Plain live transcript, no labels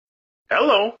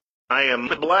Hello, I am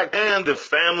the Black Hand of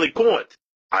Family Court.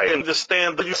 I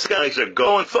understand that you guys are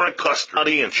going for a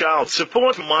custody and child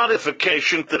support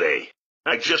modification today.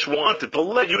 I just wanted to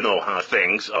let you know how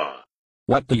things are.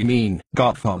 What do you mean,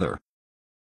 Godfather?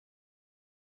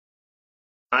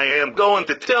 I am going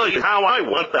to tell you how I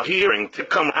want the hearing to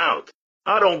come out.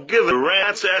 I don't give a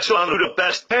rat's ass on who the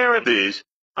best parent is.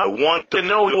 I want to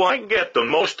know who I get the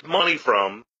most money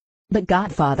from. But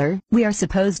Godfather, we are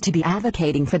supposed to be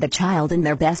advocating for the child in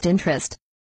their best interest.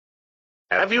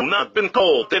 Have you not been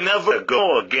told to never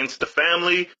go against the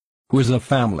family? Who is the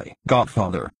family,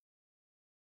 Godfather?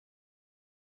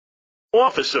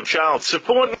 Office of Child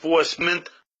Support Enforcement,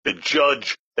 the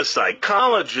judge, the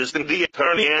psychologist, and the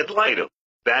attorney ad litem.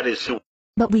 That is who.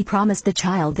 But we promised the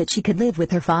child that she could live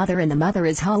with her father and the mother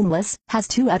is homeless, has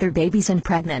 2 other babies and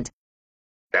pregnant.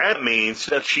 That means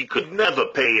that she could never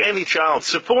pay any child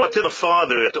support to the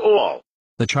father at all.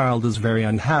 The child is very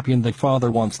unhappy and the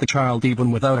father wants the child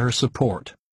even without her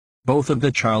support. Both of the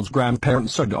child's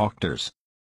grandparents are doctors.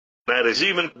 That is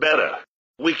even better.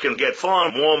 We can get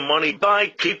far more money by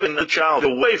keeping the child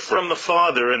away from the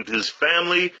father and his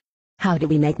family. How do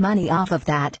we make money off of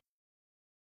that?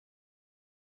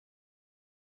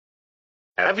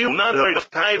 Have you not heard of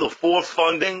Title IV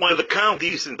funding, where the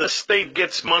counties and the state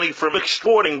gets money from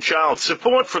extorting child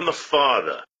support from the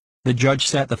father? The judge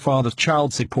set the father's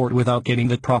child support without getting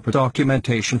the proper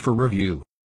documentation for review.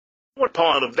 What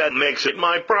part of that makes it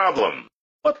my problem?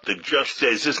 What the judge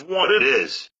says is what it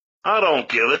is. I don't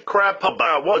give a crap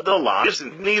about what the law is,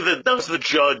 and neither does the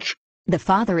judge. The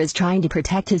father is trying to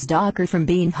protect his daughter from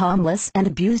being homeless and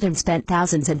abused and spent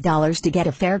thousands of dollars to get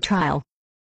a fair trial.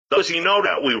 Does he know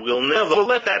that we will never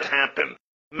let that happen?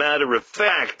 Matter of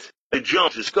fact, the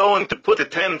judge is going to put a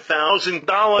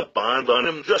 $10,000 bond on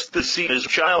him just to see his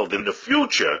child in the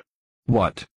future.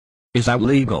 What? Is that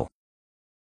legal?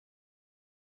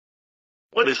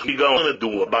 What is he going to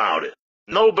do about it?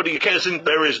 Nobody cares, and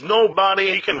there is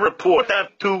nobody he can report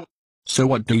that to. So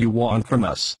what do you want from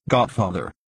us,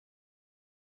 Godfather?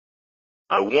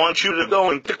 I want you to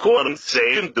go into court and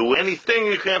say and do anything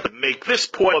you can to make this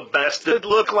poor bastard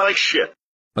look like shit.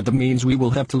 But that means we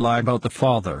will have to lie about the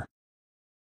father.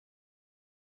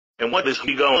 And what is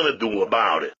he going to do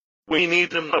about it? We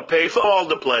need him to pay for all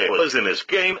the players in this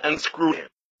game and screw him.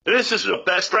 This is the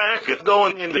best racket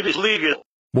going, and it is legal.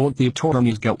 Won't the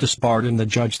attorneys get disbarred and the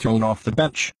judge thrown off the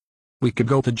bench? We could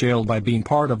go to jail by being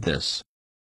part of this.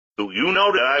 Do you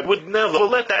know that I would never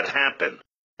let that happen?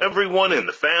 Everyone in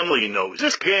the family knows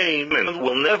this game and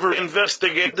will never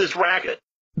investigate this racket.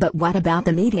 But what about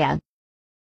the media?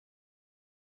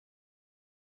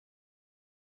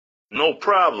 No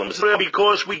problems there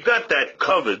because we got that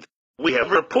covered. We have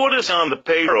reporters on the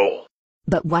payroll.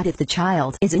 But what if the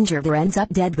child is injured or ends up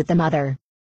dead with the mother?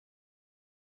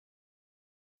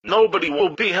 Nobody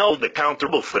will be held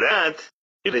accountable for that.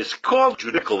 It is called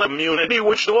judicial immunity,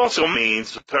 which also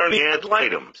means attorney ad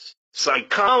litems,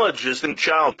 psychologist, and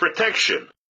child protection.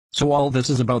 So all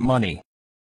this is about money.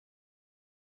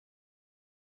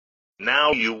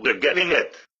 Now you are getting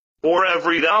it. For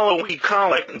every dollar we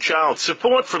collect in child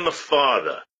support from the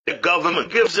father, the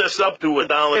government gives us up to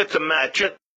 $1 to match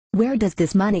it. Where does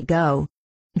this money go?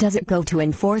 Does it go to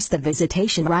enforce the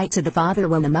visitation rights of the father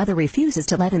when the mother refuses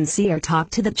to let him see or talk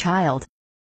to the child?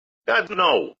 God,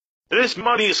 no. This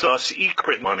money is our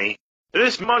secret money.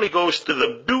 This money goes to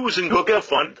the Booze and Hooker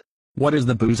Fund. What is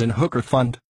the Booze and Hooker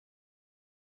Fund?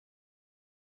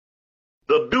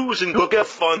 The Booze and Hooker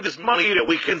Fund is money that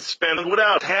we can spend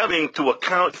without having to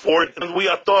account for it, and we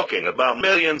are talking about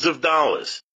millions of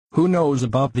dollars. Who knows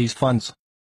about these funds?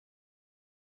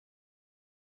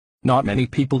 Not many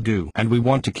people do, and we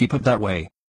want to keep it that way.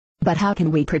 But how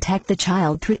can we protect the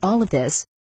child through all of this?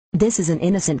 This is an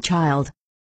innocent child.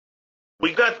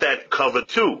 We got that covered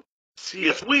too. See,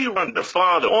 if we run the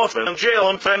father off and jail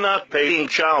him for not paying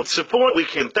child support, we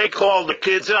can take all the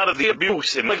kids out of the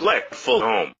abuse and neglectful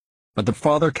home. But the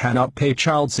father cannot pay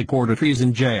child support if he's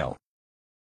in jail.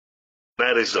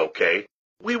 That is okay.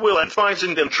 We will advise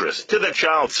and interest to the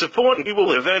child support, and he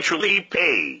will eventually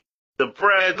pay. The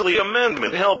Bradley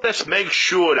Amendment helped us make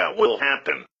sure that will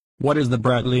happen. What is the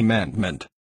Bradley Amendment?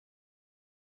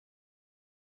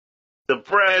 The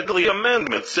Bradley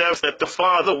Amendment says that the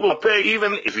father will pay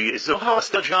even if he is a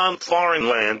hostage on foreign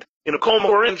land, in a coma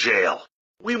or in jail.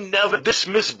 We never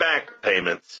dismiss back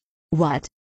payments. What?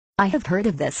 I have heard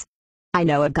of this. I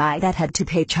know a guy that had to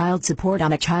pay child support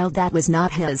on a child that was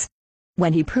not his.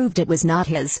 When he proved it was not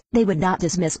his, they would not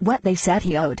dismiss what they said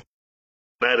he owed.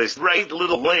 That is right,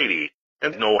 little lady.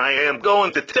 And no, I am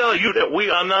going to tell you that we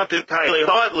are not entirely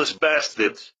heartless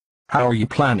bastards. How are you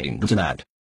planning to do that?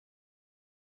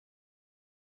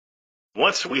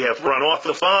 Once we have run off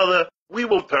the father, we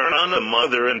will turn on the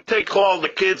mother and take all the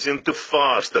kids into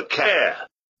foster care.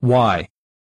 Why?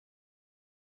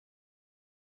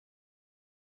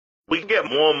 We get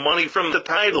more money from the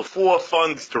Title IV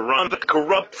funds to run the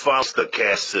corrupt foster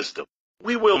care system.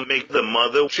 We will make the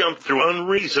mother jump through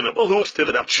unreasonable hoops to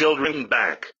get our children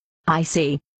back. I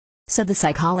see. So the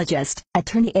psychologist,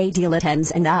 attorney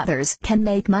Adilatens and others can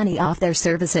make money off their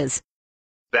services.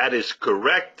 That is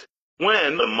correct.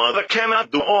 When the mother cannot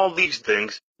do all these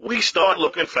things, we start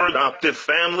looking for adoptive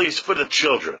families for the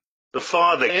children. The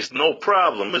father is no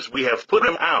problem as we have put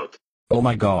him out. Oh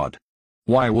my God.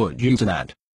 Why would you do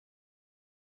that?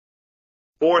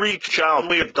 For each child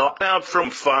we adopt out from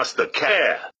foster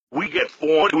care, we get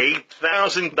 $4,000 to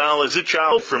 $8,000 a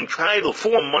child from Title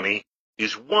IV money.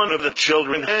 Is one of the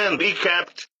children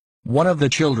handicapped? One of the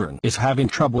children is having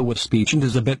trouble with speech and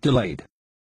is a bit delayed.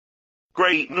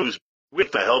 Great news.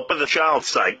 With the help of the child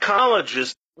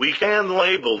psychologist, we can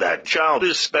label that child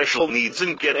as special needs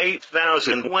and get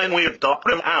 $8,000 when we adopt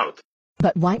him out.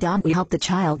 But why don't we help the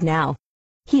child now?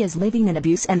 He is living in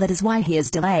abuse and that is why he is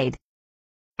delayed.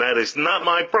 That is not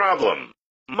my problem.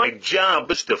 My job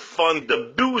is to fund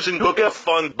the Booze and Hookah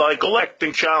Fund by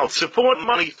collecting child support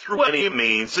money through any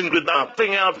means and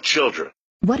adopting out children.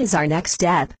 What is our next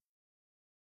step?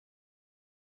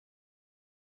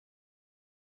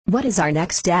 What is our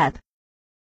next step?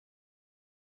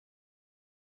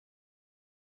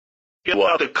 You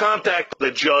have to contact the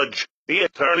judge, the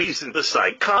attorneys, and the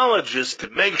psychologist to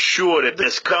make sure that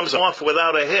this comes off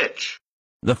without a hitch.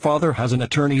 The father has an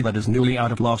attorney that is newly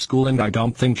out of law school and I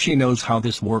don't think she knows how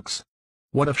this works.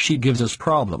 What if she gives us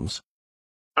problems?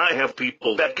 I have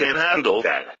people that can handle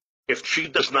that. If she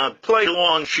does not play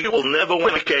along, she will never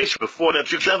win a case before the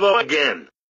judge ever again.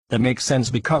 That makes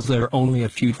sense because there are only a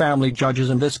few family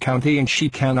judges in this county and she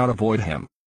cannot avoid him.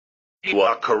 You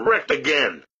are correct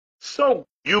again. So,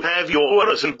 you have your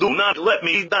orders and do not let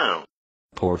me down.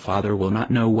 Poor father will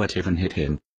not know what even hit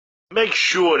him. Make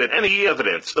sure that any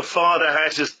evidence the father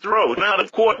has is thrown out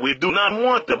of court. We do not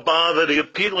want to bother the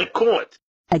appealing court.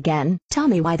 Again, tell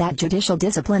me why that Judicial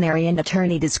Disciplinary and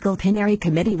Attorney Disciplinary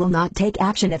Committee will not take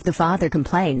action if the father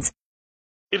complains.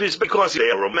 It is because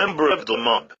they are a member of the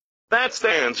mob. That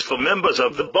stands for members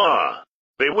of the bar.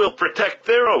 They will protect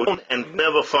their own and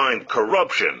never find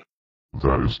corruption.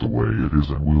 That is the way it is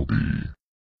and will be.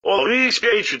 All these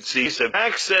agencies have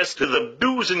access to the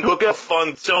Booze and Hookah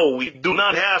Fund, so we do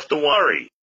not have to worry.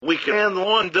 We can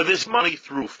launder this money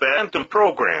through phantom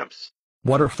programs.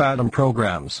 What are phantom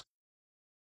programs?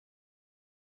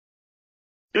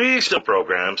 These are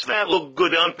programs that look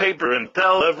good on paper and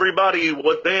tell everybody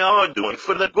what they are doing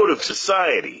for the good of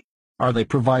society. Are they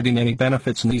providing any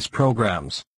benefits in these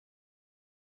programs?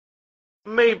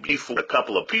 Maybe for a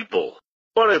couple of people.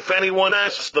 But if anyone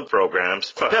asks the programs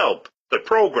for help, the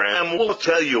program will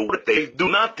tell you what they do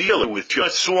not deal with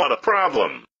just sort of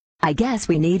problem. I guess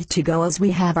we need to go as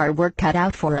we have our work cut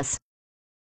out for us.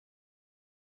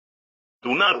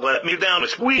 Do not let me down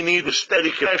as we need a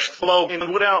steady cash flow,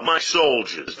 and without my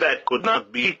soldiers that could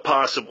not be possible.